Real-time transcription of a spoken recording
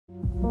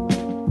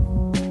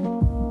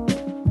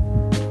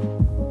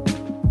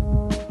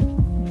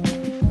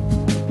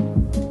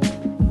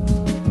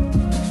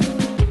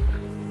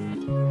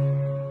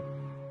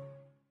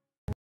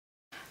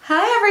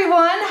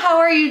how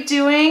are you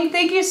doing?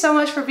 Thank you so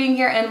much for being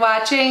here and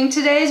watching.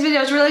 Today's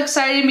video is really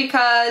exciting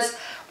because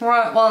we're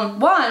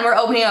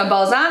opening a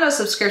Bolzano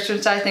subscription,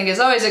 which I think is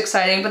always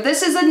exciting, but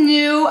this is a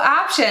new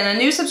option, a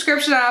new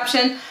subscription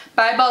option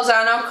by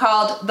Bolzano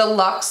called the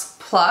Luxe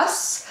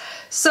Plus.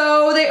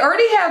 So they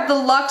already have the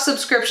Luxe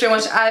subscription,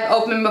 which I've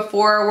opened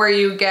before, where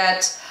you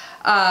get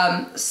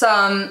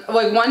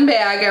one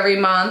bag every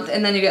month,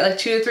 and then you get like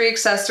 2 to 3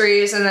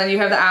 accessories, and then you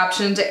have the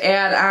option to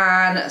add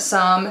on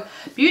some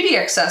beauty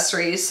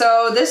accessories.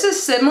 So this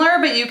is similar,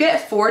 but you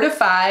get 4 to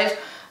 5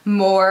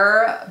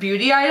 more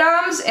beauty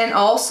items, and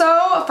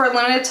also for a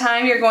limited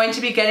time you're going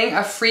to be getting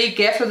a free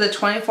gift with a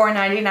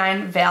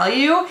 $24.99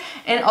 value,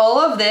 and all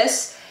of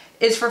this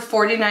is for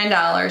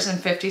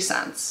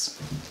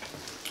 $49.50.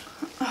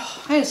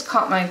 Oh, I just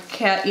caught my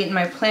cat eating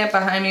my plant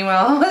behind me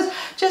while I was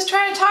just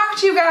trying to talk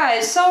to you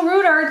guys. So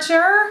rude,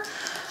 Archer.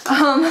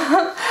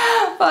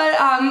 What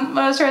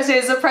I was trying to say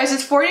is the price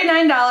is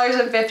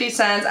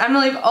 $49.50. I'm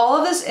gonna leave all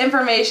of this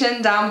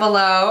information down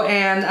below,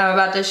 and I'm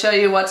about to show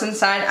you what's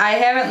inside. I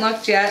haven't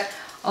looked yet.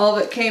 All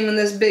of it came in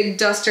this big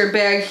duster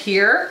bag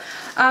here.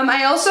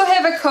 I also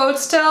have a code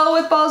still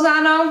with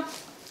Bolzano.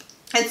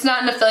 It's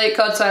not an affiliate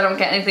code, so I don't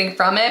get anything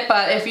from it,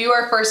 but if you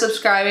are first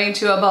subscribing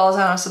to a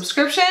Bolzano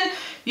subscription,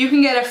 you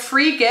can get a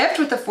free gift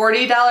with a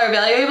 $40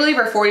 value, I believe,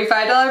 or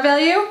 $45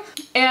 value.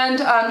 And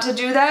to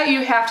do that,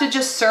 you have to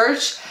just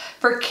search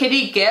for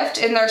Kitty Gift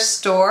in their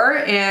store,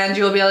 and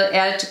you'll be able to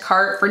add it to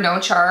cart for no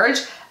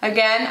charge.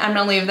 Again, I'm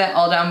gonna leave that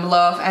all down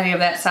below if any of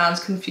that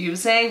sounds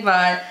confusing,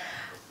 but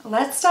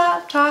let's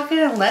stop talking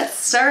and let's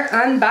start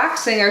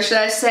unboxing, or should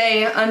I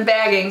say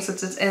unbagging,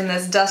 since it's in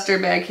this duster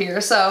bag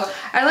here. So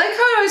I like how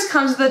it always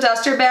comes with a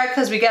duster bag,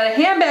 because we got a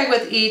handbag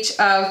with each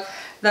of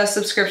the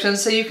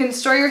subscriptions, so you can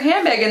store your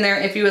handbag in there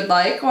if you would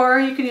like, or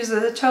you can use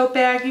it as a tote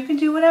bag. You can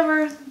do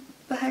whatever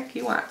the heck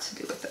you want to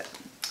do with it.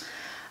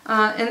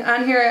 And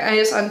on here, I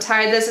just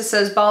untied this. It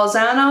says,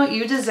 Bolzano,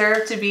 you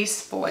deserve to be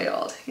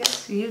spoiled.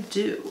 Yes, you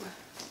do.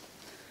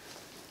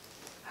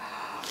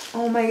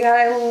 Oh my god,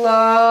 I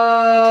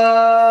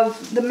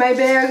love my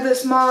bag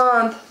this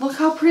month. Look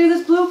how pretty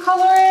this blue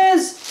color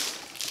is.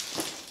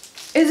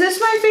 Is this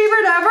my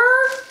favorite ever?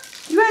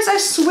 You guys, I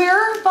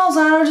swear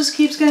Bolzano just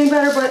keeps getting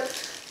better, but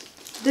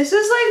this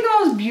is like the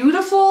most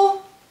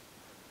beautiful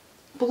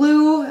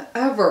blue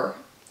ever.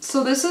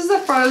 So this is the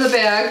front of the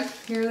bag.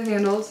 Here are the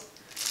handles.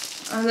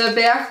 On the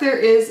back there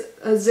is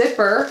a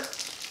zipper.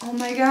 Oh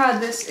my god,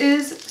 this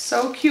is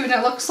so cute. And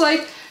it looks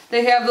like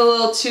they have the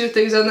little 2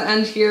 things on the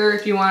end here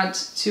if you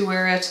want to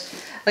wear it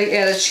like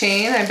add a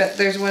chain. I bet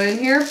there's one in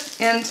here.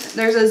 And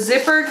there's a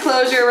zipper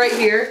closure right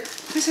here.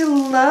 Because I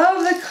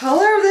love the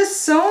color of this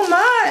so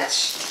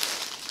much.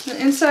 And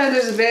inside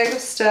there's a bag of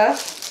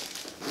stuff.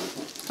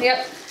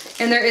 Yep.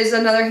 And there is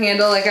another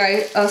handle, like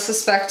I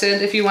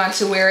suspected, if you want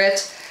to wear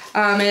it.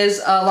 Is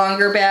a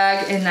longer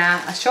bag and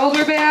not a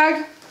shoulder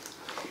bag.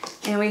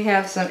 And we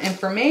have some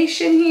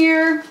information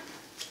here.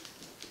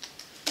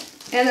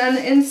 And on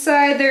the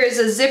inside there is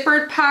a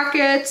zippered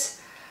pocket.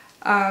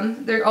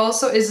 There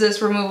also is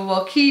this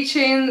removable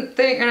keychain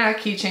thing, or not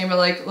keychain, but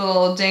like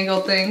little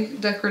dangle thing,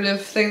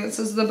 decorative thing that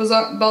says the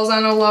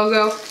Bolzano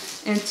logo,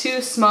 and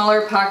 2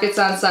 smaller pockets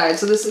on side.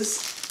 So this is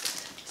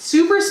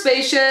super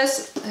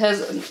spacious. It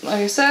has,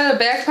 like I said, a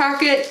back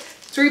pocket,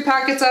 3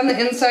 pockets on the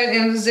inside,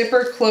 and a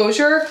zipper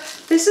closure.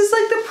 This is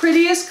like the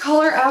prettiest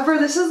color ever.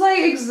 This is like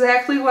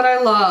exactly what I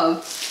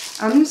love.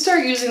 I'm gonna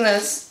start using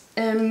this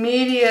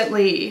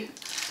immediately.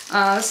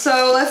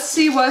 So let's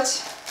see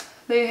what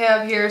they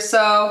have here.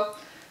 So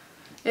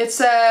it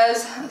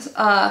says,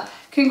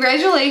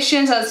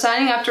 congratulations on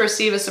signing up to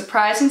receive a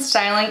surprise and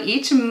styling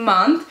each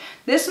month.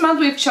 This month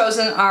we've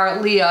chosen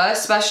our Leah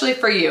especially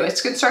for you.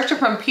 It's constructed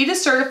from PETA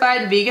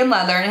certified vegan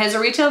leather and has a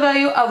retail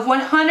value of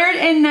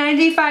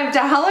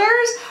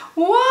 $195.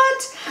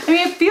 What? I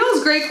mean, it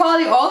feels great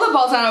quality. All the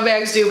Bolzano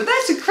bags do, but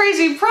that's a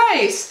crazy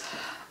price.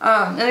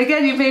 And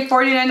again, you paid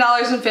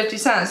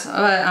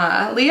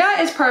 $49.50. Leah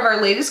is part of our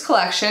latest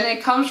collection.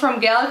 It comes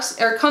from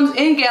comes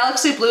in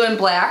Galaxy Blue and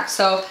Black.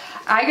 So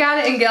I got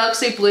it in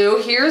Galaxy Blue.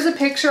 Here's a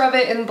picture of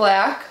it in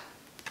black.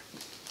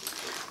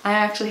 I'm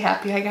actually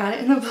happy I got it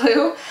in the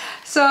blue.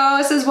 So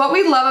it says, what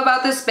we love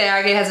about this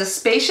bag, it has a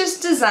spacious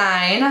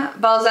design,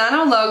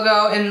 Bolzano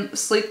logo in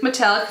sleek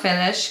metallic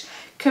finish,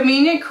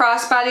 convenient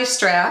crossbody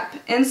strap,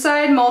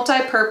 inside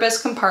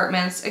multi-purpose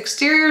compartments,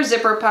 exterior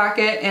zipper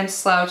pocket, and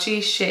slouchy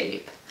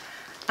shape.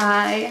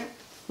 I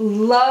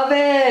love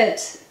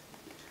it.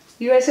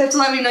 You guys have to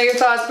let me know your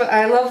thoughts, but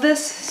I love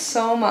this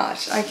so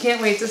much. I can't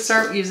wait to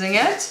start using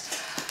it.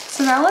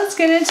 So now let's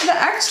get into the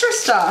extra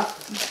stuff.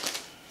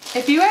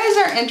 If you guys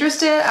are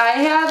interested, I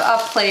have a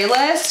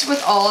playlist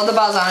with all of the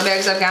Bolzano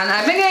bags I've gotten.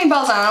 I've been getting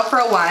Bolzano for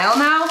a while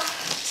now,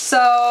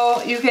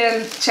 so you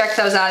can check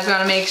those out if you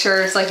want to make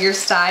sure it's like your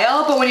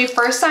style. But when you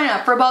first sign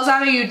up for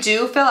Bolzano, you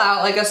do fill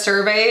out like a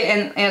survey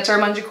and answer a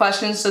bunch of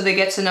questions so they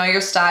get to know your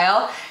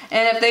style.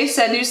 And if they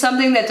send you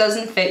something that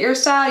doesn't fit your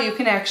style, you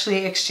can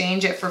actually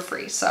exchange it for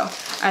free. So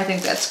I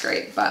think that's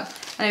great. But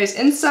Anyways,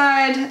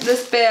 inside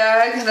this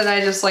bag that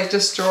I just like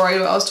destroyed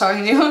while I was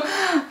talking to you,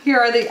 here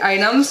are the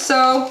items.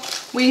 So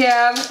we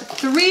have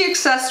 3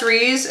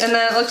 accessories, and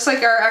then it looks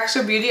like our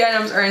extra beauty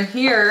items are in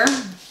here.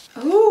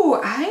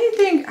 Ooh, I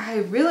think I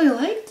really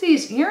like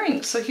these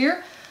earrings. So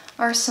here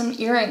are some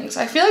earrings.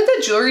 I feel like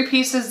the jewelry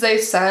pieces they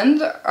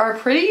send are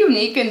pretty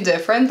unique and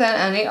different than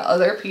any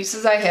other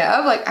pieces I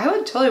have. Like, I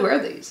would totally wear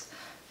these.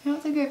 I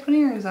don't think I put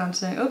earrings on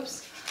today.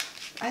 Oops.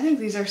 I think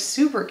these are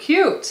super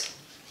cute.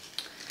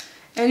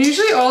 And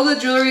usually all the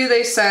jewelry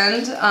they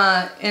send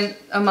in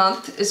a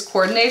month is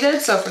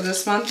coordinated. So for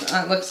this month,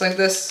 it looks like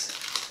this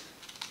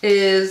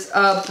is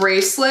a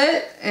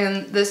bracelet,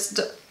 and this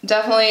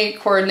definitely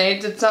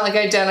coordinates. It's not like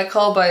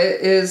identical, but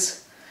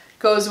it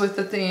goes with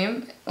the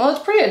theme. Well,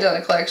 it's pretty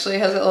identical actually.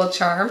 It has a little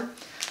charm,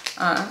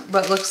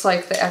 but looks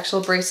like the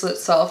actual bracelet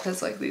itself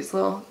has like these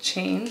little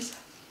chains.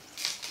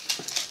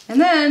 And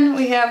then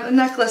we have a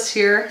necklace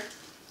here,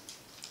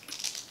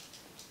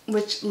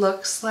 which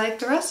looks like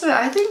the rest of it.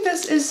 I think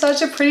this is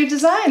such a pretty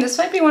design. This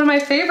might be one of my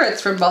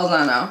favorites from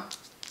Bolzano.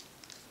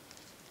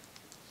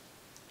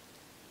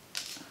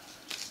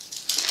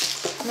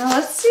 Now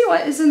let's see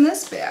what is in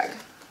this bag.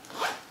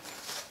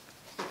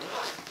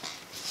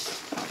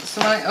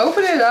 So when I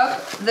open it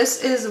up,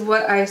 this is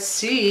what I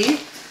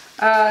see.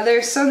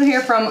 There's some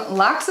here from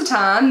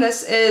L'Occitane.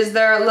 This is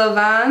their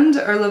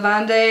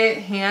Lavande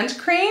hand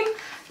cream.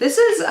 This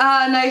is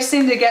a nice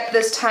thing to get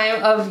this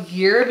time of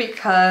year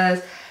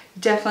because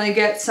definitely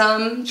get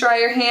some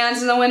drier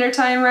hands in the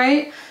wintertime,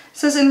 right? It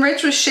says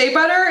enriched with shea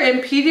butter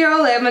and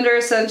PDO lavender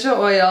essential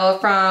oil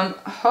from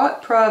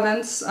Haute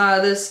Provence.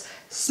 This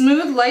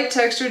smooth, light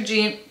textured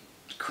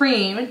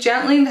cream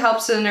gently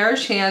helps to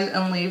nourish hands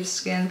and leaves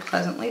skin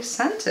pleasantly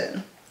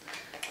scented.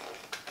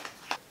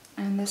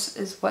 And this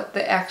is what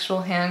the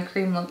actual hand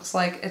cream looks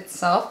like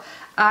itself.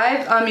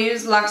 I've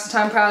used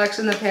L'Occitane products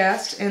in the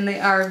past, and they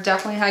are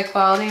definitely high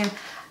quality, and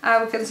I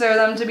would consider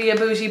them to be a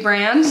bougie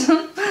brand.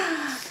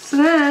 So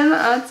then,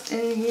 what's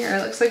in here?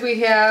 It looks like we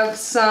have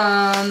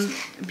some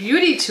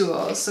beauty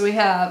tools. So we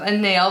have a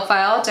nail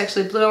file. It's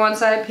actually blue on one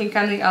side, pink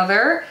on the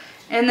other.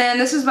 And then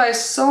this is by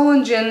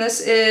Sol & Gin. This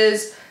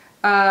is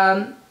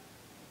a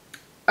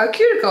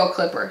cuticle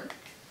clipper.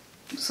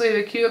 So we have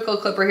a cuticle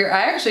clipper here.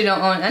 I actually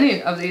don't own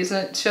any of these,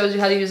 and it shows you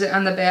how to use it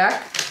on the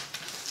back.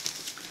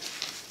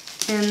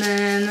 And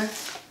then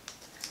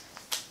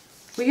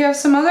we have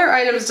some other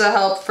items to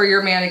help for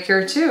your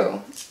manicure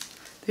too.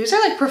 These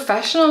are like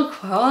professional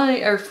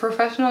quality or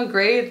professional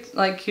grade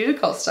like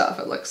cuticle stuff,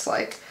 it looks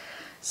like.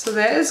 So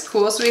that is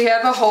cool. So we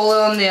have a whole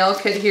little nail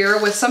kit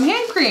here with some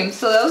hand cream.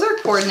 So those are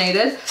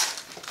coordinated.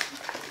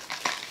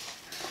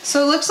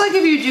 So it looks like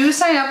if you do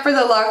sign up for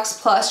the Luxe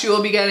Plus, you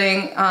will be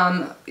getting,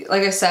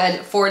 like I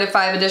said, 4 to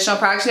 5 additional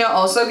products. You'll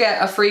also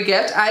get a free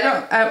gift.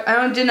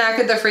 I did not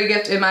get the free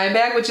gift in my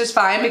bag, which is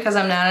fine because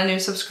I'm not a new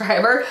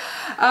subscriber.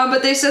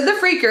 But they said the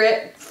free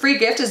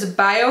gift is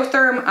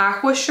Biotherm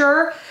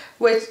Aquasource,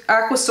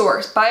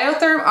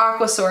 Biotherm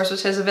Aquasource,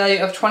 which has a value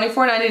of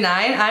 $24.99.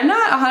 I'm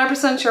not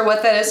 100% sure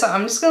what that is, so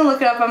I'm just gonna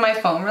look it up on my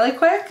phone really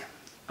quick.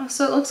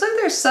 So it looks like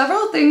there's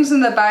several things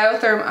in the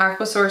Biotherm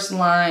Aquasource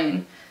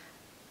line.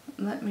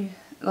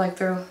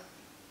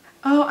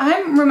 Oh,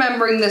 I'm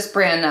remembering this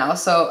brand now,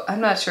 so I'm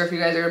not sure if you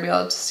guys are gonna be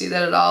able to see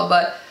that at all,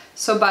 but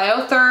so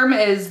Biotherm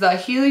is the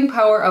healing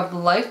power of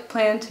life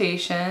plankton.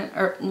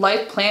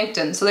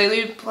 So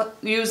they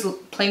use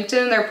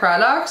plankton in their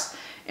products,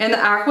 and the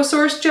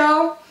Aquasource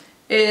gel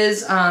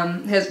is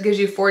gives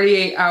you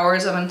 48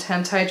 hours of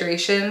intense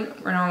hydration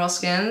for normal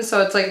skin.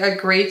 So it's like a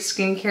great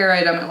skincare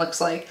item, it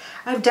looks like.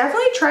 I've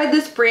definitely tried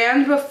this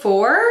brand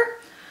before,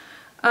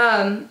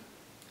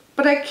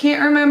 but I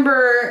can't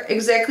remember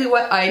exactly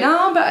what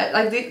item, but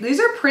like these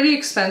are pretty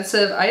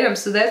expensive items,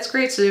 so that's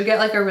great. So you get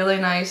like a really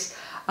nice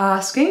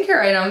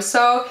skincare item.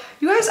 So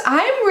you guys,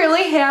 I'm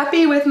really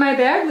happy with my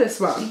bag this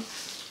month.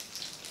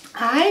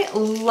 I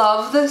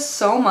love this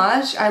so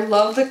much. I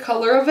love the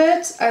color of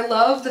it. I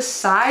love the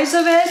size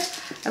of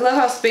it. I love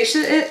how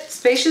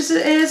spacious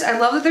it is. I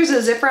love that there's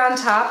a zipper on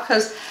top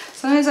because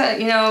sometimes,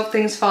 you know,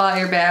 things fall out of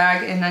your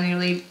bag and then you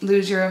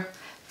lose your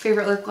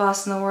favorite lip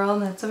gloss in the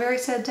world, and it's a very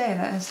sad day.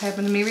 That has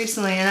happened to me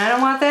recently, and I don't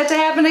want that to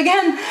happen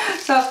again.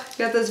 So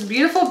you got this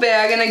beautiful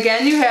bag, and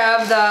again you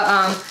have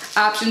the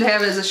option to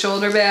have it as a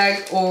shoulder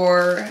bag,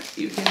 or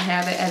you can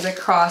have it as a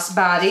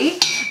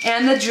crossbody.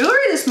 And the jewelry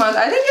this month,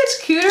 I think it's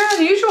cuter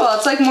than usual.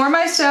 It's like more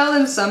my style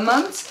than some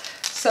months.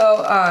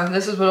 So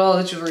this is what all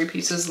the jewelry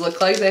pieces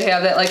look like. They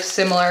have that like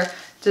similar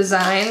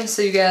design.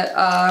 So you get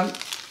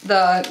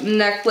the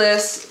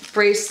necklace,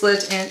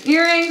 bracelet, and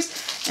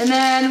earrings. And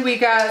then we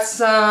got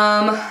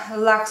some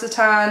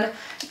L'Occitane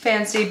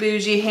Fancy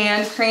Bougie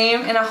hand cream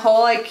and a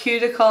whole like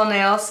cuticle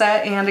nail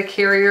set and a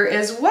carrier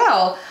as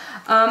well.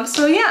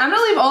 So yeah, I'm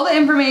gonna leave all the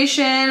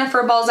information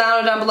for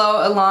Bolzano down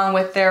below along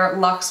with their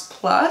Luxe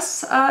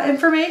Plus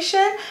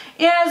information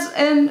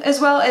as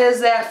well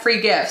as that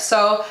free gift.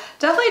 So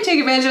definitely take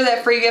advantage of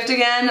that free gift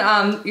again.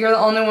 You're the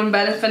only one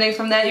benefiting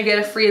from that. You get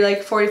a free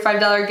like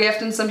 $45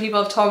 gift, and some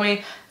people have told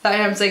me the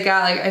items they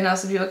got, like I know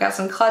some people got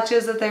some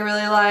clutches that they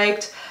really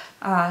liked.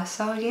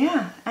 So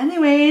yeah,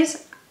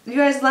 anyways, you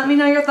guys let me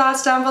know your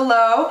thoughts down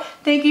below.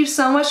 Thank you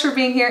so much for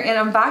being here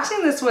and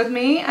unboxing this with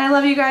me. I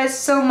love you guys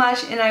so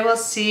much, and I will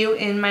see you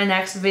in my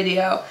next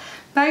video.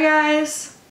 Bye guys.